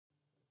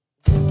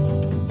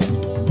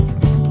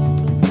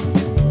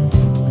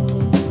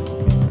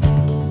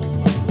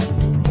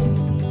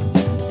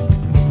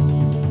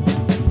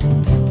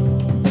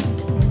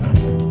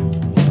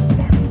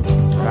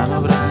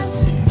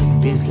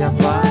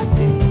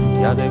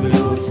Я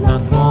дивлюсь на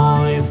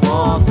твої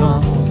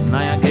фото,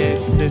 на яких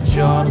ти в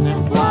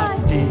чорнім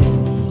платі,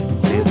 з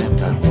дивним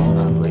тату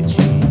на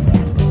плечі,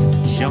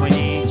 що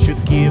мені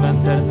чутки в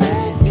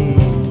інтернеті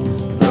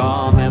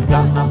про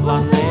невдах на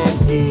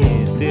планеті.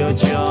 Ти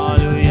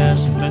очолюєш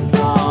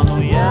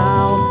френдзону,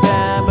 я у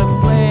тебе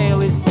в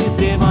плейлисті.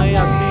 Ти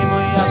моя, ти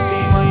моя,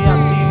 ти моя,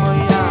 ти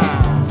моя,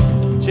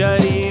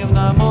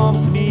 чарівна, мов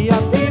змія.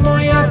 Ти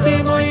моя,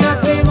 ти моя,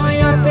 ти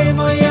моя, ти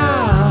моя,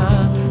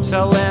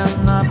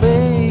 шалена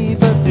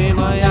бейба. Ти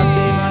моя,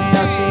 ти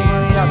моя, ти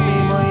моя,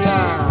 ти моя,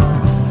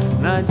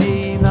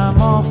 надійна,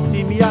 мов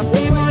сім'я.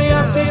 Ти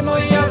моя, ти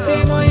моя,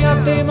 ти моя,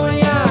 ти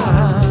моя,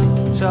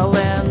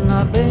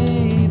 шалена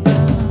бейба.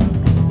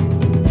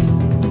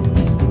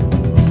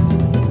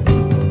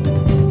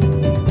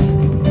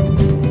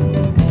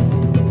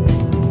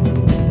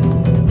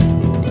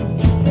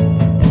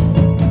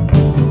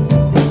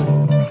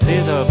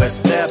 Без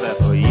тебе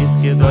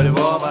поїздки до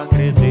Львова,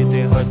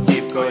 кредити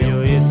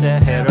готівкою і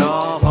все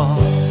херово.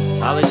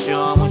 Але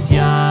чомусь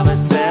я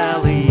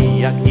веселий,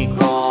 як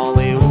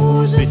ніколи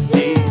у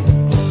житті.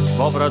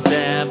 Бо про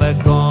тебе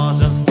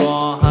кожен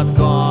спогад,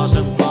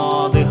 кожен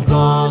подих,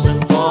 кожен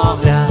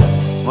погляд.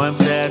 В моєму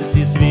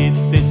серці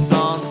світить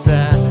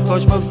сонце,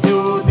 хоч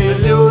повсюди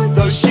люди.